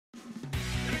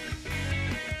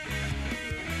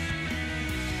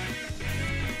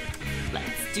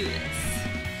do this.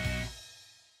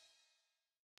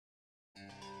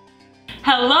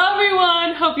 Hello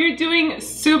everyone, hope you're doing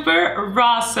super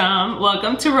awesome.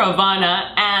 Welcome to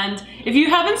Ravana, and if you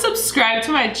haven't subscribed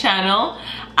to my channel,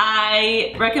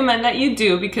 I recommend that you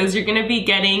do because you're gonna be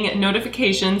getting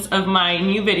notifications of my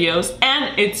new videos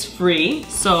and it's free,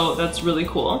 so that's really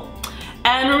cool.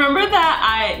 And remember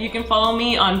that you can follow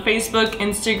me on Facebook,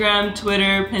 Instagram,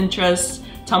 Twitter, Pinterest,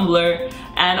 Tumblr,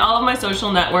 and all of my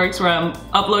social networks where I'm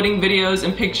uploading videos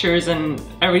and pictures and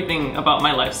everything about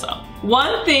my lifestyle.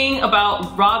 One thing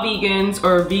about raw vegans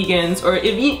or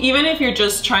even if you're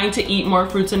just trying to eat more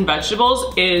fruits and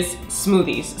vegetables is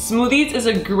smoothies. Smoothies is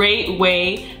a great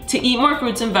way to eat more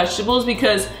fruits and vegetables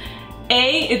because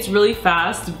A, it's really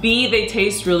fast, B, they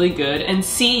taste really good, and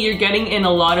C, you're getting in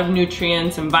a lot of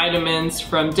nutrients and vitamins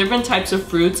from different types of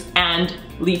fruits and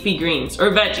leafy greens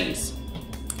or veggies.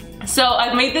 So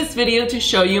I've made this video to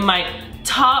show you my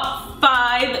top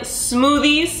 5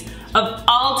 smoothies of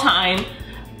all time.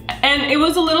 And it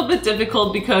was a little bit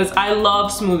difficult because I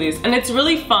love smoothies, and it's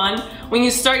really fun when you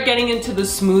start getting into the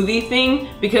smoothie thing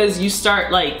because you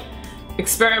start like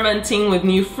experimenting with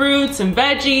new fruits and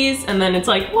veggies, and then it's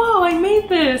like, whoa, I made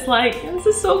this, like this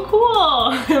is so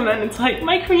cool. And then it's like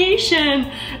my creation,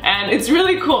 and it's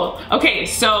really cool. Okay,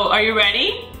 so are you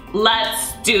ready?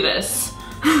 Let's do this.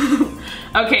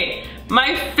 Okay,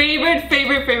 my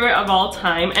favorite of all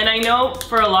time, and I know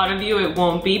for a lot of you it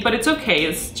won't be, but it's okay,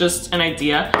 it's just an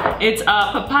idea. It's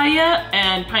papaya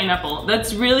and pineapple.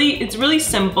 It's really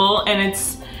simple, and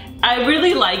I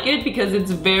really like it because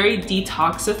it's very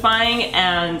detoxifying,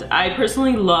 and I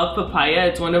personally love papaya.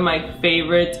 It's one of my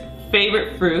favorite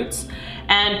fruits.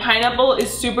 And pineapple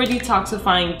is super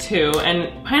detoxifying too,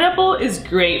 and pineapple is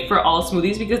great for all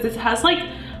smoothies because it has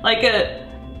like a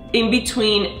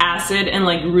in-between acid and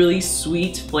like really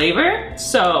sweet flavor.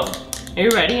 So, are you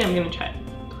ready? I'm gonna try it.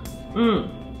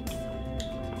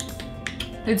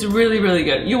 It's really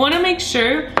good. You wanna make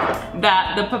sure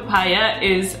that the papaya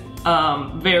is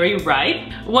very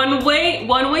ripe. One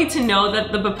way to know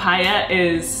that the papaya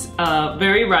is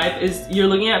very ripe is you're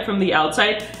looking at it from the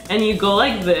outside and you go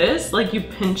like this, like you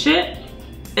pinch it,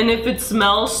 and if it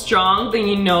smells strong, then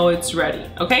you know it's ready,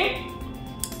 okay?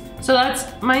 So that's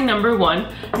my number 1.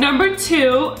 Number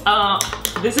 2,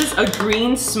 this is a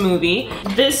green smoothie.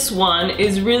 This one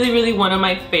is really one of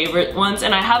my favorite ones,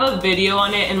 and I have a video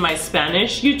on it in my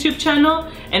Spanish YouTube channel,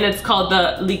 and it's called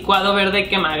the licuado verde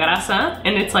quema grasa,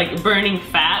 and it's like burning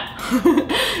fat.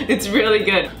 It's really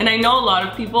good. And I know a lot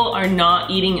of people are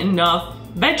not eating enough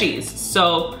veggies,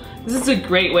 so this is a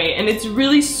great way, and it's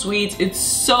really sweet. It's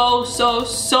so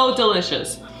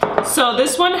delicious. So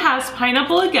this one has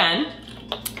pineapple again.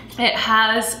 It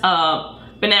has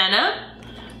banana,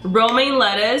 romaine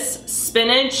lettuce,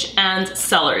 spinach, and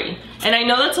celery. And I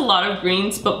know that's a lot of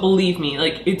greens, but believe me,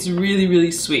 like it's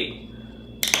really sweet.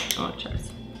 Oh,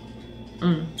 cheers.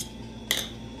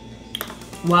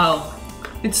 Wow,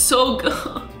 it's so good.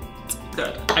 It's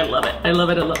good. I love it. I love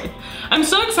it. I'm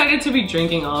so excited to be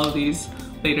drinking all of these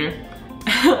later.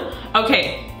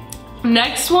 Okay,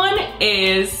 next one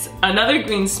is another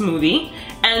green smoothie.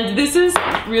 And this is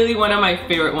really one of my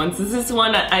favorite ones. This is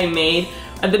one that I made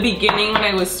at the beginning when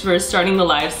I was first starting the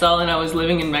lifestyle and I was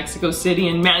living in Mexico City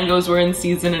and mangoes were in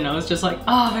season, and I was just like,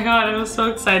 oh my god, I was so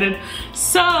excited.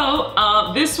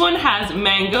 So this one has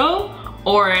mango,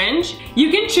 orange.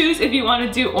 You can choose if you want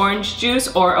to do orange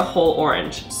juice or a whole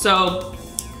orange. So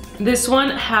this one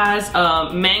has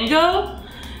mango,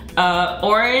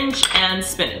 orange, and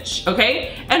spinach,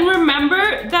 okay? And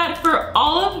remember that for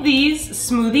all of these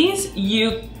smoothies,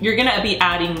 you're gonna be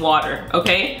adding water,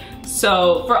 okay?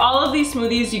 So for all of these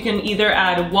smoothies, you can either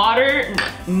add water,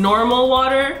 normal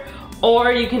water,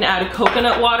 or you can add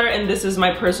coconut water, and this is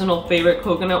my personal favorite,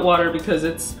 coconut water, because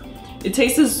it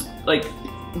tastes like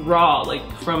raw, like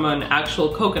from an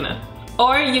actual coconut.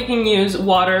 Or you can use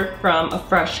water from a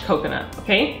fresh coconut,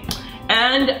 okay?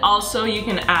 And also you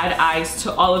can add ice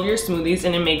to all of your smoothies,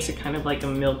 and it makes it kind of like a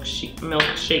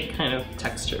milkshake kind of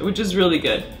texture, which is really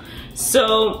good.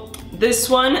 So this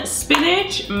one,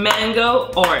 spinach,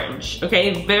 mango, orange,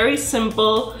 okay? Very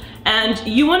simple. And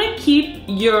you want to keep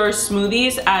your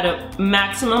smoothies at a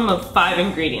maximum of 5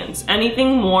 ingredients.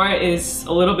 Anything more is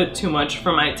a little bit too much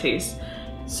for my taste.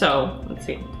 So let's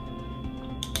see.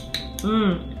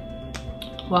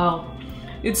 Wow,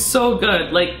 it's so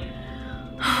good. Like,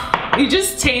 you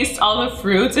just taste all the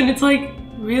fruits and it's like,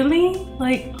 really?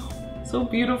 Like, so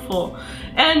beautiful.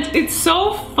 And it's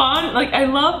so fun. Like, I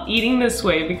love eating this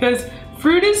way because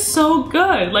fruit is so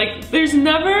good. Like, there's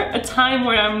never a time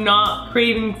where I'm not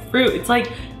craving fruit. It's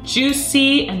like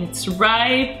juicy and it's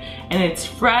ripe and it's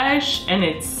fresh and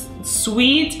it's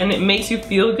sweet and it makes you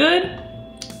feel good.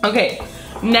 Okay,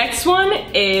 next one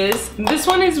is, this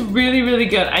one is really, really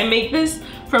good. I make this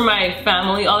for my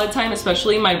family all the time,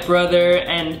 especially my brother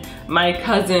and my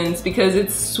cousins, because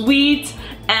it's sweet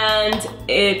and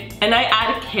I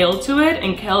add kale to it,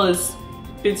 and kale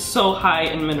it's so high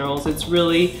in minerals. It's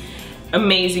really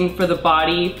amazing for the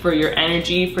body, for your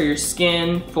energy, for your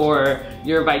skin, for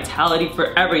your vitality,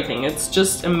 for everything. It's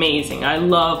just amazing. I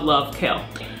love kale.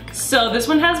 So this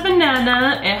one has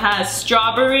banana, it has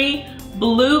strawberry,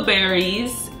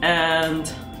 blueberries,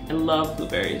 and I love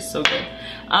blueberries, so good.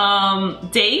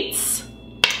 Dates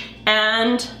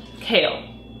and kale.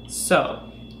 So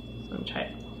let me try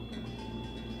it.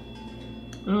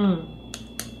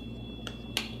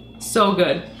 So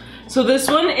good. So this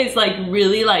one is like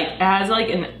really like, it has like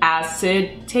an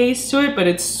acid taste to it, but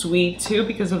it's sweet too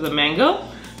because of the mango.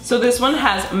 So this one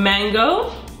has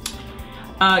mango,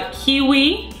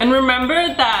 kiwi, and remember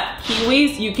that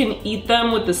kiwis, you can eat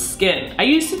them with the skin. I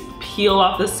used to peel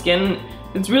off the skin.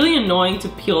 It's really annoying to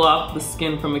peel off the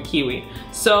skin from a kiwi.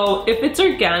 So if it's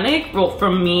organic, well, for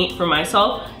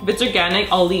myself, if it's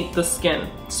organic, I'll eat the skin.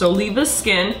 So leave the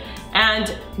skin.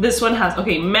 And this one has,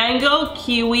 okay, mango,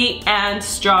 kiwi, and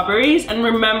strawberries. And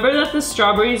remember that the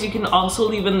strawberries you can also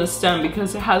leave in the stem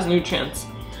because it has nutrients.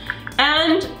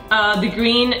 And the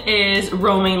green is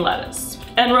romaine lettuce.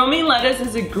 And romaine lettuce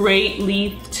is a great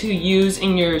leaf to use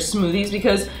in your smoothies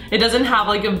because it doesn't have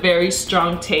like a very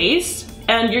strong taste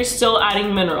and you're still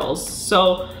adding minerals.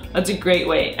 So that's a great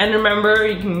way. And remember,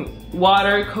 you can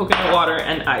water, coconut water,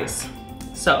 and ice.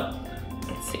 So,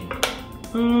 let's see.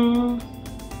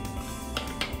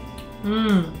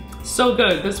 So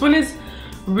good. This one is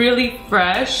really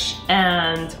fresh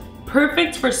and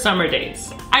perfect for summer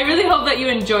days. I really hope that you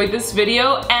enjoyed this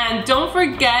video, and don't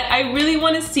forget, I really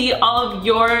want to see all of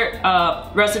your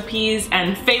recipes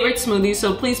and favorite smoothies,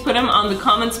 so please put them on the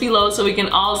comments below so we can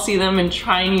all see them and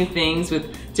try new things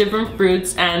with different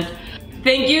fruits. And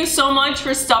thank you so much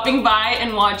for stopping by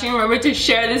and watching. Remember to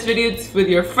share this video with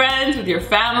your friends, with your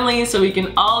family, so we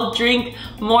can all drink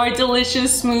more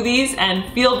delicious smoothies and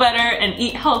feel better and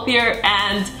eat healthier.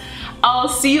 And I'll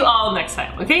see you all next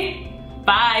time, okay?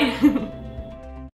 Bye!